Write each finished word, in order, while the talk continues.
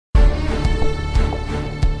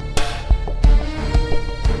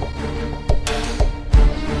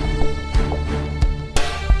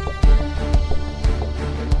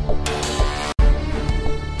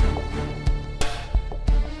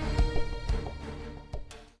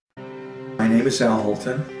name is Al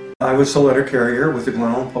Holton. I was a letter carrier with the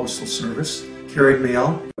Glen Ellyn Postal Service. Carried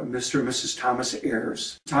mail. Mr. and Mrs. Thomas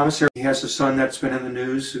Ayers. Thomas Ayers, he has a son that's been in the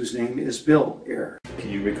news whose name is Bill Ayers.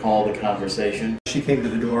 Can you recall the conversation? She came to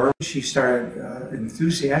the door. She started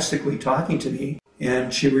enthusiastically talking to me,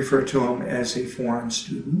 and she referred to him as a foreign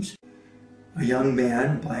student. A young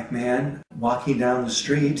man, black man, walking down the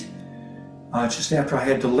street just after I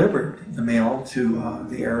had delivered the mail to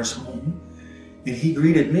the Ayers home, and he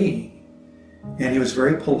greeted me, and he was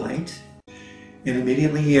very polite. And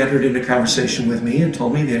immediately he entered into conversation with me and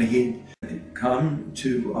told me that he'd come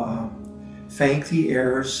to thank the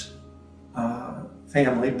Ayers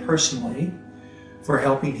family personally for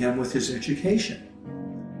helping him with his education.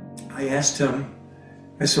 I asked him,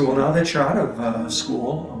 I said, well, now that you're out of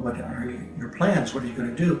school, what are your plans? What are you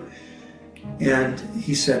going to do? And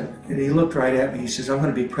he said, and he looked right at me, he says, I'm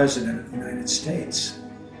going to be president of the United States.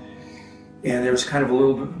 And there was kind of a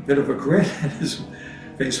little bit of a grin in his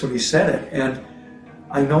face when he said it. And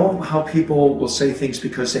I know how people will say things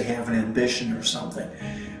because they have an ambition or something,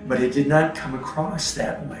 but it did not come across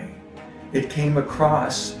that way. It came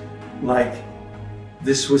across like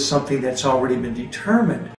this was something that's already been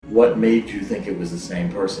determined. What made you think it was the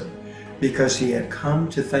same person? Because he had come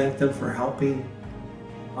to thank them for helping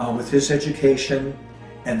with his education,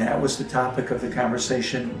 and that was the topic of the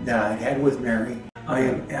conversation that I had with Mary. I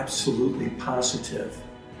am absolutely positive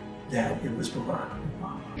that it was Barack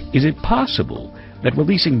Obama. Is it possible that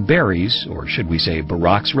releasing Barry's, or should we say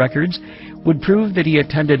Barack's records, would prove that he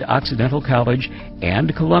attended Occidental College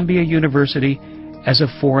and Columbia University as a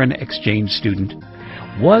foreign exchange student?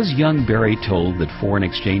 Was young Barry told that foreign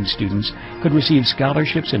exchange students could receive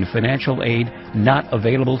scholarships and financial aid not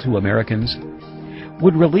available to Americans?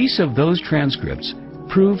 Would release of those transcripts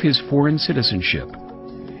prove his foreign citizenship?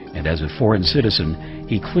 And as a foreign citizen,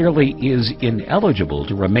 he clearly is ineligible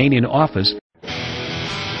to remain in office.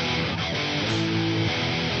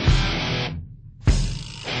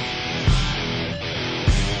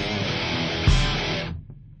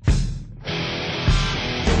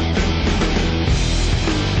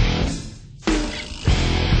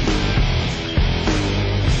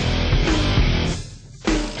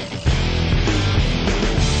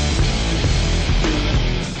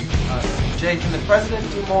 Jay, can the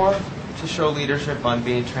president do more to show leadership on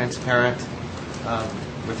being transparent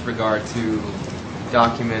with regard to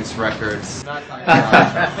documents, records?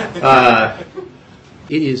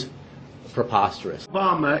 It is preposterous.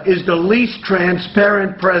 Obama is the least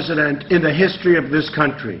transparent president in the history of this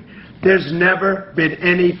country. There's never been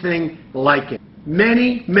anything like it.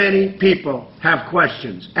 Many, many people have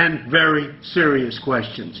questions, and very serious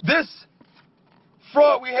questions. This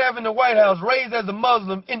fraud we have in the White House, raised as a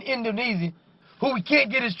Muslim in Indonesia, who we can't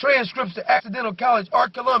get his transcripts to Occidental College or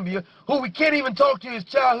Columbia, who we can't even talk to his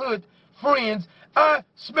childhood friends. I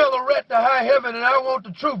smell a rat to high heaven, and I want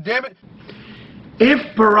the truth, damn it.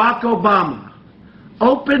 If Barack Obama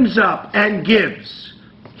opens up and gives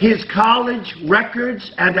his college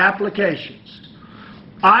records and applications,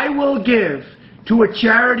 I will give to a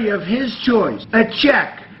charity of his choice a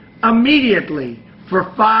check immediately for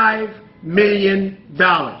 $5 million.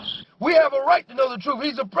 We have a right to know the truth.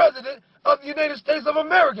 He's the president of the United States of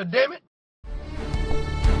America, damn it.